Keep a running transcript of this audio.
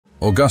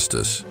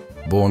Augustus,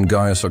 born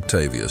Gaius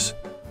Octavius,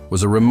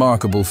 was a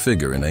remarkable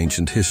figure in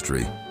ancient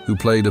history who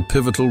played a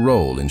pivotal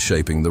role in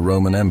shaping the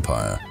Roman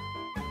Empire.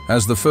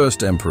 As the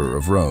first emperor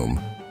of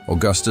Rome,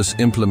 Augustus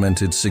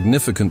implemented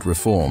significant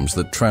reforms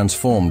that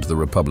transformed the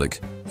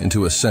Republic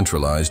into a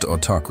centralized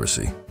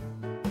autocracy.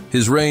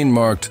 His reign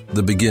marked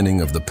the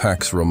beginning of the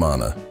Pax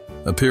Romana,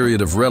 a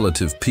period of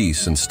relative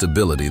peace and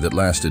stability that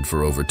lasted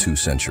for over 2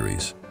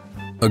 centuries.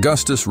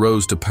 Augustus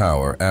rose to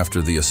power after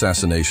the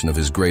assassination of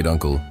his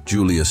great-uncle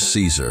Julius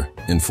Caesar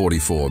in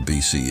 44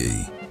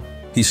 BCE.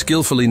 He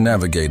skillfully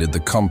navigated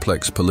the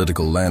complex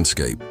political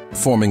landscape,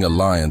 forming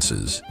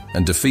alliances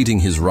and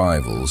defeating his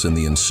rivals in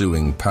the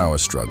ensuing power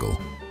struggle.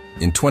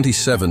 In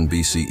 27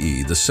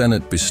 BCE, the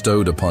Senate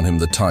bestowed upon him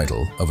the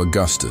title of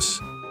Augustus,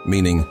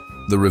 meaning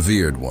the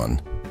revered one,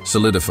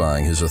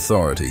 solidifying his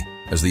authority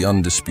as the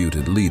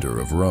undisputed leader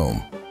of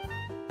Rome.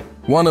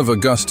 One of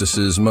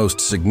Augustus's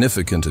most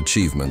significant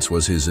achievements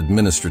was his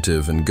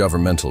administrative and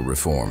governmental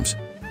reforms.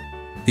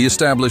 He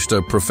established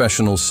a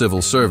professional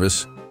civil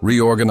service,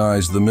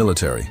 reorganized the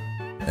military,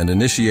 and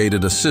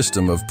initiated a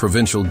system of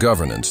provincial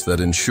governance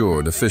that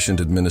ensured efficient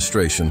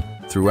administration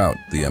throughout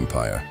the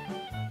empire.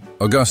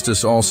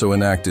 Augustus also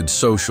enacted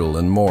social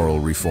and moral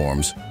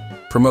reforms,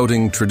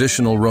 promoting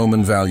traditional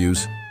Roman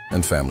values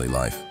and family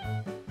life.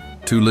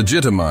 To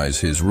legitimize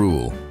his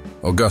rule,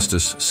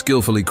 Augustus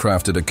skillfully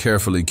crafted a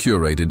carefully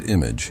curated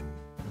image.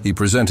 He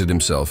presented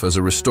himself as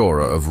a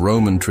restorer of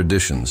Roman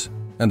traditions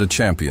and a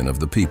champion of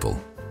the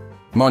people.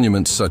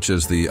 Monuments such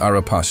as the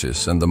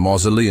Epochs and the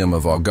Mausoleum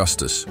of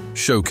Augustus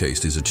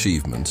showcased his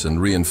achievements and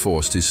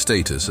reinforced his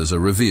status as a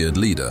revered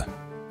leader.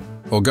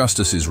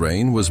 Augustus's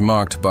reign was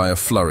marked by a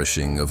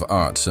flourishing of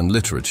arts and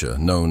literature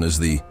known as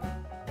the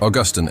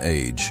Augustan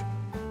Age.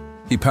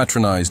 He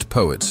patronized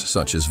poets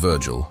such as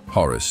Virgil,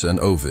 Horace,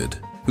 and Ovid,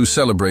 who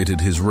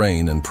celebrated his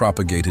reign and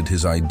propagated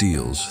his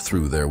ideals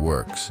through their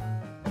works.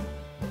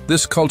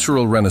 This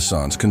cultural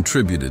renaissance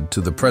contributed to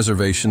the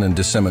preservation and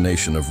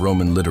dissemination of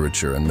Roman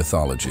literature and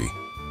mythology.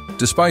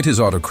 Despite his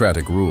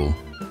autocratic rule,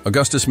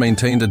 Augustus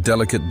maintained a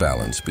delicate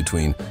balance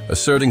between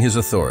asserting his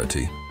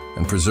authority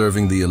and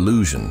preserving the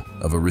illusion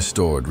of a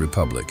restored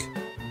republic.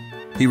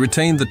 He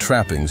retained the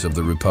trappings of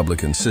the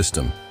republican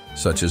system,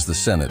 such as the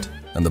Senate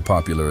and the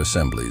popular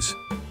assemblies,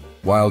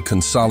 while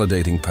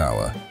consolidating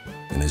power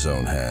in his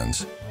own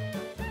hands.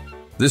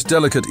 This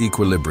delicate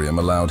equilibrium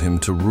allowed him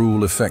to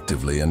rule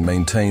effectively and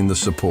maintain the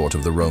support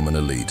of the Roman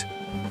elite.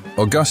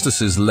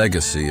 Augustus's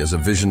legacy as a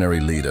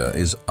visionary leader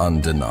is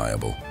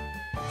undeniable.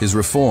 His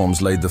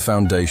reforms laid the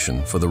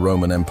foundation for the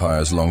Roman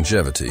Empire's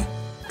longevity,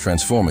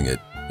 transforming it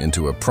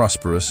into a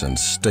prosperous and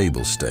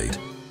stable state.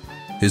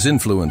 His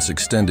influence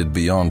extended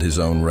beyond his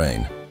own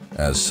reign,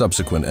 as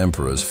subsequent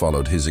emperors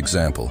followed his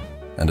example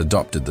and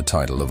adopted the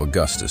title of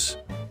Augustus.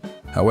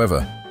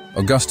 However,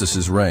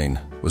 Augustus's reign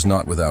was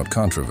not without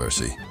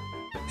controversy.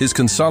 His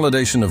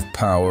consolidation of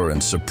power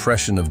and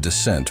suppression of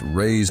dissent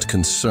raised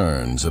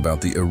concerns about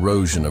the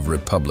erosion of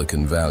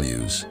republican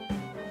values.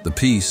 The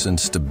peace and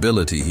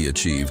stability he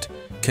achieved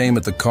came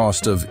at the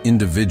cost of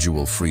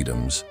individual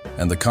freedoms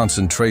and the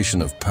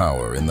concentration of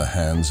power in the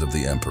hands of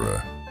the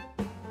emperor.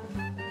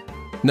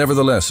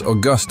 Nevertheless,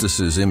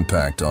 Augustus's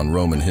impact on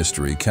Roman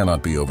history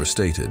cannot be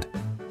overstated.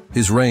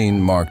 His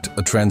reign marked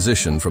a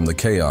transition from the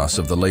chaos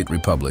of the late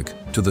Republic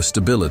to the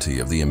stability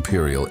of the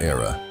imperial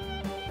era.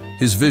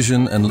 His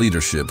vision and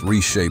leadership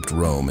reshaped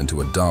Rome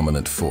into a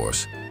dominant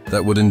force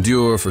that would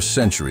endure for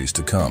centuries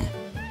to come.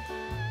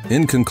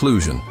 In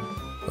conclusion,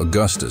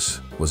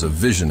 Augustus was a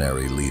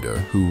visionary leader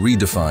who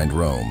redefined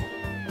Rome.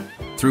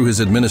 Through his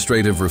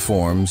administrative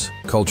reforms,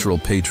 cultural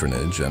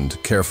patronage,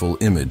 and careful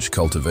image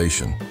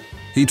cultivation,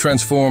 he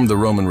transformed the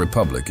Roman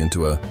Republic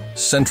into a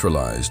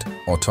centralized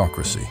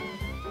autocracy.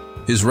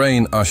 His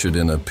reign ushered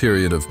in a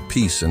period of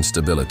peace and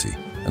stability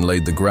and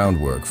laid the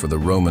groundwork for the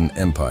Roman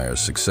Empire's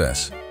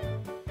success.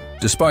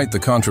 Despite the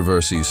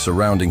controversies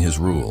surrounding his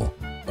rule,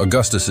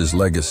 Augustus's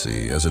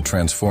legacy as a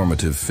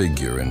transformative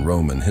figure in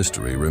Roman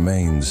history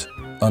remains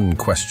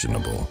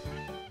unquestionable.